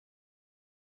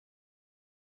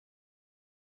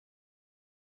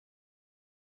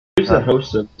Who's the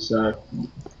host of this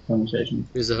conversation?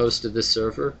 Who's the host of this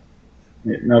server?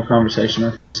 No conversation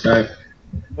on Skype.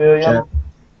 William.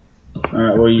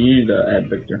 Alright, well you need to add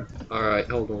Victor. Alright,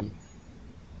 hold on.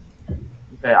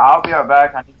 Okay, I'll be right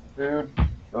back. I need some food.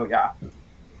 Oh, yeah.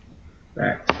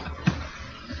 Back.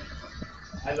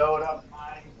 I load up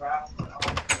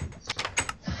Minecraft.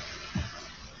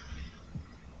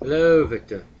 Hello,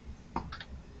 Victor.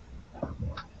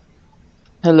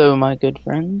 Hello, my good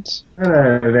friends.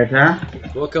 Hello, Victor.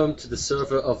 Welcome to the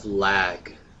server of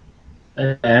lag.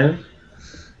 Hello.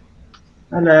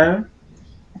 Hello.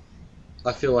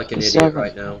 I feel like an The idiot server.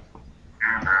 right now.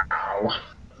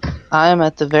 I am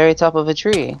at the very top of a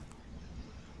tree.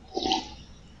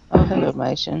 Oh, hello,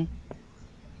 Mason.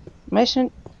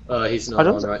 Mason? He's I not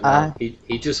don't- on right now.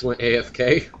 He just went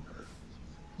AFK.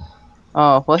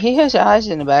 Oh, well, he has eyes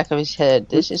in the back of his head.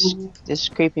 This is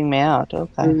creeping me out.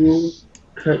 Okay.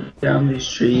 Cut down these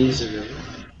trees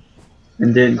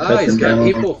and then Ah, cut he's them got down.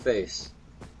 evil face.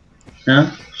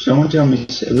 Huh? Someone tell me.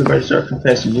 Everybody start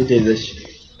confessing. Who did this?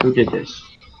 Who did this?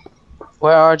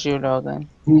 Where are you, Logan?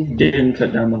 Who didn't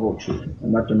cut down the whole tree?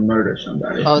 I'm about to murder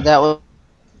somebody. Oh,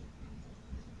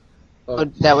 Oh,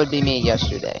 that would be me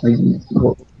yesterday.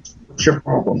 What's your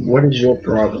problem? What is your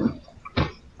problem?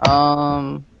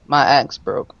 My axe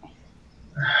broke.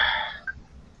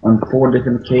 On 4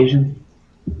 different occasions?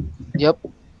 Yep.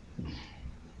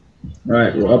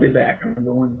 Alright, well I'll be back. I'm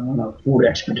going on a food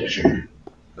expedition.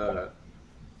 You're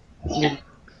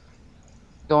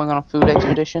going on a food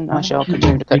expedition? I shall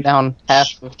continue to cut down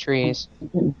half of trees.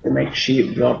 To make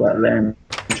sheep drop that lamb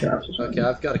chops or okay, something.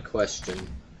 I've got a question.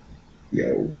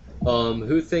 Yo.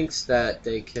 Who thinks that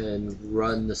they can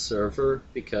run the server?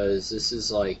 Because this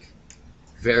is, like,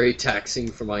 very taxing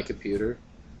for my computer.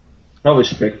 Probably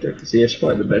Victor, because he has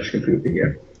probably the best computer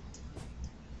here.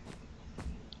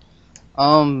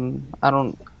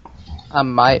 I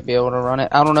might be able to run it.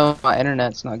 I don't know if my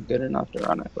internet's not good enough to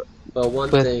run it. But Well,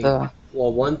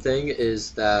 one thing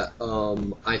is that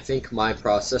I think my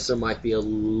processor might be a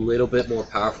little bit more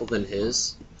powerful than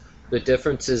his. The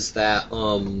difference is that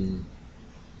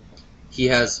he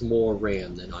has more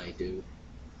RAM than I do.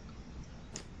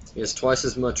 He has twice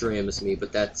as much RAM as me,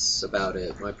 but that's about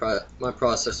it. My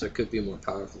processor could be more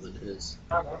powerful than his.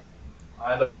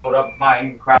 I load up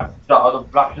Minecraft. Start the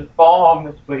brushes form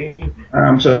this week.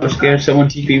 I'm so scared someone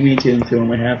TP me to until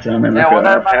we have time. And Yeah, like,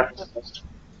 well, that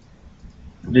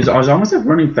is almost like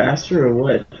running faster or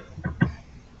what?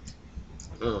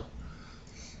 Oh.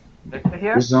 Victor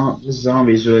here? This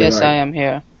zombie's really yes, like, I am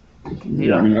here.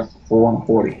 running up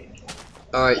 440.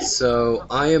 Alright, so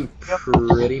I am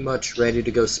pretty much ready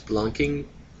to go splunking.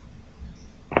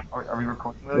 Are we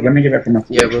recording? But let me get back from my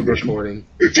food Yeah, we're expedition. recording.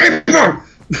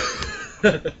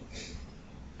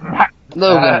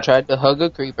 Logan tried to hug a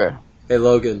creeper. Hey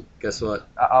Logan, guess what?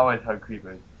 I always hug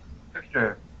creepers.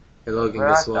 Victor, Hey Logan, where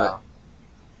guess art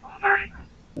what?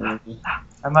 thou?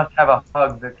 I must have a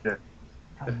hug, Victor.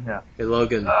 Yeah. Hey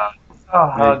Logan,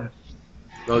 Hug.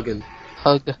 Logan,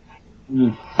 Hug.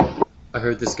 Mm. I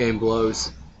heard this game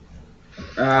blows.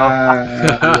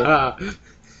 Uh,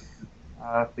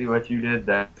 I see what you did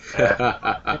there.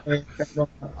 Alright. I'm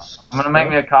gonna make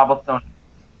me a cobblestone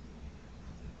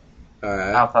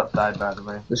house outside, by the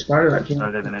way. the spider that came. No,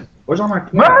 living in. Where's all my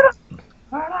cat? Murder!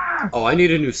 Murder! Oh, I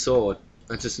need a new sword.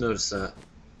 I just noticed that.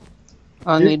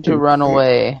 I need to run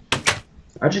away.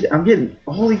 I'm getting,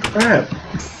 holy crap.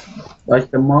 Like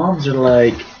the mobs are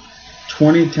like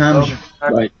 20 times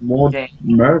like more Okay.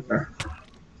 murder.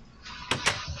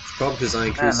 It's probably because I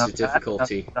increased the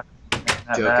difficulty. Not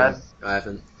Joking. bad. I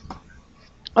haven't.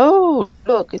 Oh,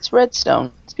 look, it's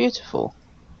redstone. It's beautiful.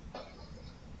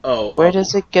 Oh, Where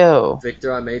does it go?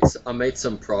 Victor, I made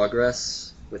some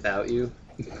progress without you.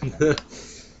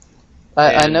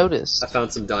 I And noticed. I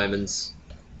found some diamonds.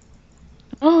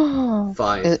 Oh,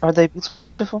 5. are they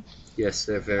beautiful? Yes,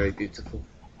 they're very beautiful.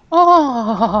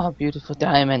 Oh, beautiful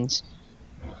diamonds.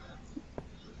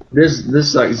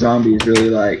 This like zombie is really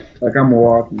like I'm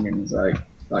walking and it's like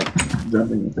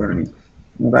jumping in front of me.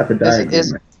 I'm about to die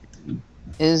Is- again.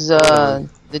 Is on.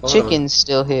 the Hold chicken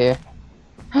still here?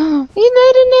 He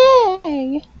laid an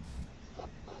egg.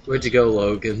 Where'd you go,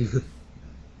 Logan?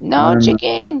 No,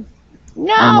 chicken. I'm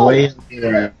No. way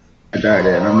where I died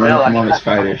at. I'm on the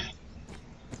spiders.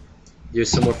 You're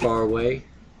somewhere far away?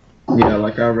 Yeah,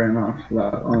 like I ran off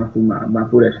on my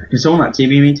food. Can someone like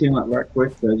TV me too, like right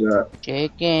quick? Cause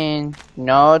Chicken.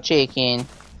 No chicken.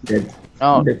 dead.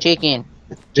 No Dead. Chicken.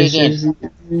 This Chicken. is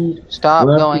the Stop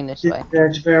love going this way.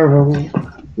 that sparrow.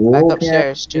 Back Walk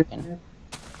upstairs, out. chicken.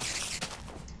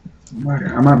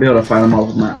 Murder. I might be able to fight them off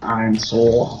with my iron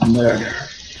soul. Murder.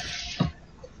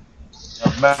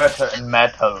 murder and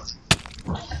metal.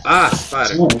 Ah,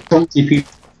 spider. Oh, come TP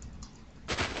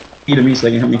to me so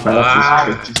they can help me fight off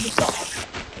these bitches.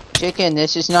 Chicken,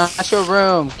 this is not your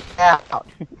room. Get out.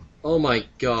 Oh my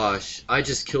gosh, I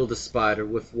just killed a spider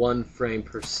with 1 frame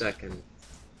per second.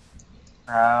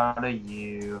 Proud of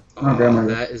you. Oh, grandma.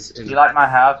 That is You like my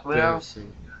house, Leo?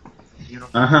 embarrassing.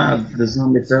 Uh-huh, the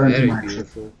zombie fell into Very my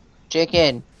beautiful.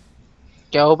 Chicken,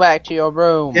 go back to your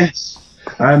room. Yes,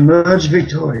 I emerged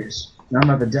victorious. Now I'm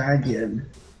about to die again.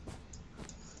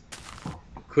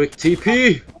 Quick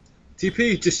TP!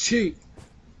 TP, just cheat!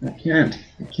 I can't.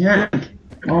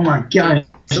 Oh my god.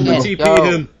 Someone Go.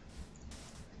 TP him!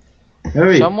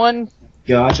 Hurry. Someone,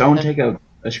 Gosh, I want to take a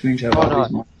screenshot of Hold all on.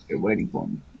 these monsters that are waiting for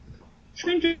me.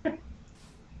 Screenshot.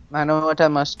 I know what I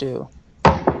must do.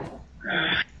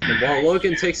 And while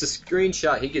Logan takes a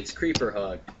screenshot, he gets creeper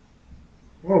hug.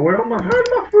 Oh, where's my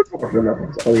food?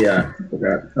 Oh yeah, I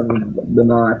forgot. I've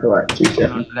been on for like 2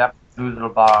 seconds. Left loser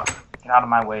box. Get out of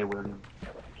my way, William.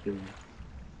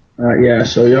 Yeah,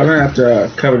 so y'all gonna have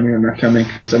to cover me when they're coming,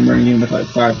 because I'm running in with like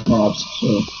 5 mobs,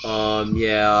 so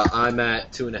Yeah, I'm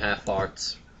at 2.5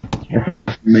 hearts.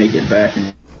 make it back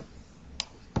in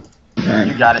time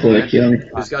You got it, before they dude. kill me.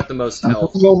 Who's got the most I'm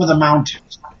health? going over the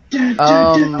mountains.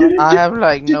 I have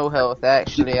like no health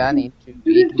actually. I need to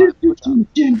eat my food up.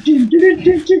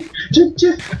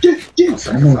 I'll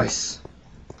sacrifice.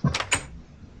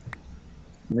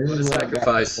 This What a is what I got.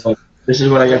 sacrifice. This is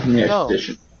what I got from the No.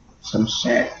 expedition. Some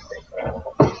sad.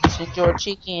 It's your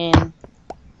chicken.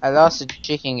 I lost the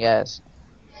chicken, guys.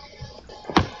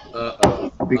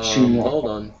 Uh-oh. Big teamwork. Hold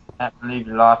on. I believe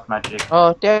you lost my chicken.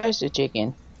 Oh, there's the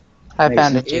chicken. I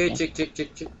found a Here,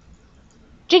 chicken.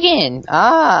 Chicken!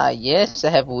 Ah, yes, I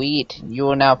have wheat. You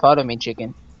are now part of me,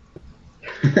 chicken.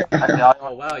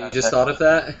 Oh wow, you just thought of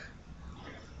that?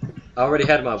 I already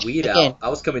had my weed Chicken. out. I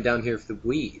was coming down here for the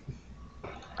weed.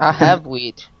 I have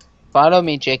wheat. Follow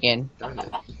me, chicken. Darn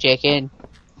it. Chicken.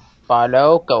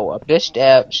 Follow, go up the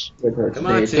steps. Come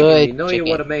on, chicken. Good You know chicken.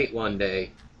 you want to mate one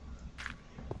day.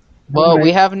 Well,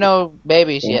 we have no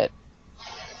babies yet.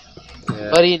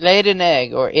 Yeah. But he laid an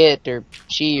egg, or it, or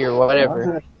she, or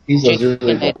whatever. He's a Chicken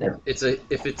really laid good.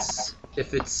 If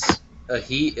it's a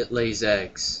he, it lays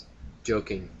eggs.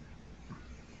 Joking.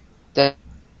 De-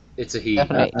 It's a he.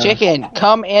 Definitely. Chicken,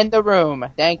 come in the room.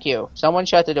 Thank you. Someone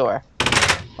shut the door.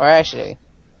 Or actually.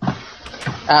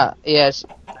 Yes.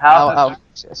 I'll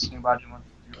fix this.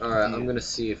 Alright, I'm gonna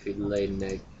see if he laid an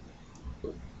egg.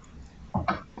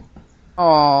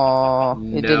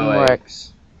 Aww, it didn't work.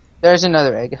 Eggs. There's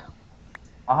another egg.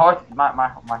 My horse,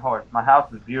 my horse. My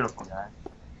house is beautiful, guys.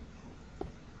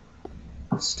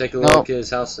 Let's take a Nope. look at his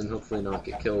house and hopefully not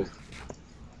get killed.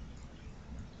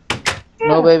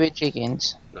 No baby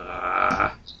chickens.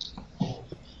 Ah.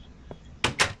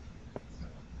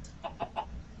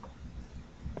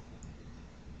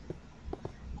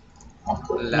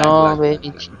 No baby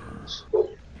chickens.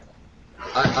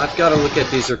 I've got to look at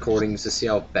these recordings to see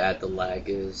how bad the lag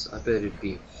is. I bet it'd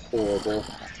be horrible.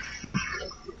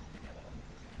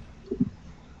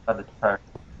 But it's perfect.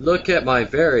 Look at my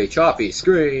very choppy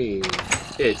screen.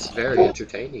 It's very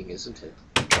entertaining, isn't it?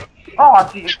 Oh, I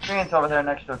see experience over there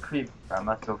next to a creeper. I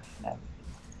must go snap.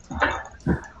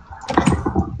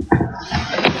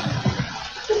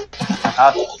 My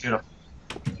house is beautiful.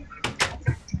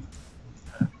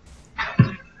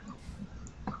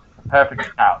 Perfect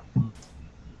house.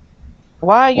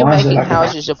 Why are you Why is it making like a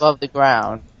houses above the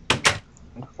ground?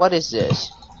 What is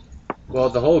this? Well,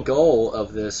 the whole goal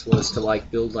of this was to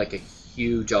build a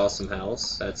huge, awesome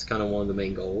house. That's kind of one of the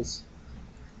main goals.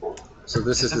 So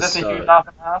this is the this a huge start.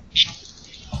 awesome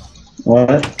house?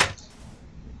 What?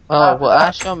 Oh, well,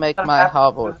 I shall make my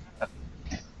hovel.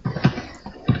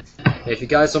 If you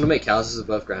guys want to make houses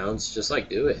above grounds, just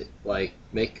do it.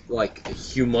 Make a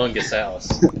humongous house.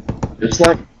 It's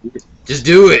like Just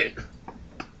do it.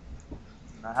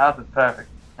 My house is perfect.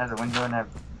 Has a window and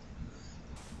everything.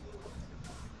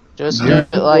 Just Yeah.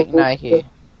 do it like Nike.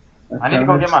 I need to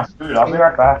go get my food. I'll be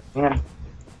right back. Man.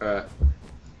 Alright.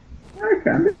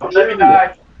 Don't let me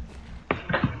die.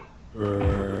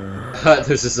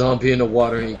 There's a zombie in the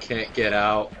water and he can't get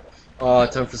out. Oh,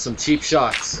 time for some cheap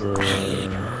shots. Come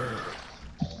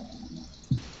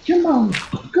on,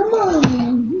 come on.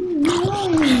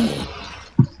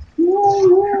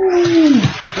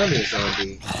 Come here,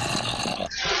 zombie.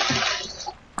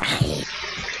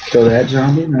 Kill that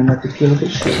zombie and then let the kill the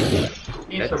shit.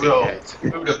 He's the real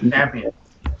food of champion.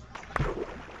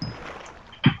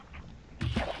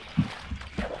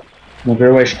 Well,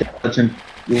 very way skeleton,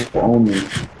 you will own me.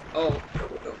 Oh.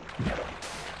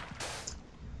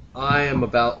 I am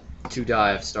about to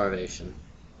die of starvation.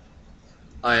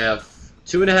 I have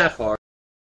 2.5 hard.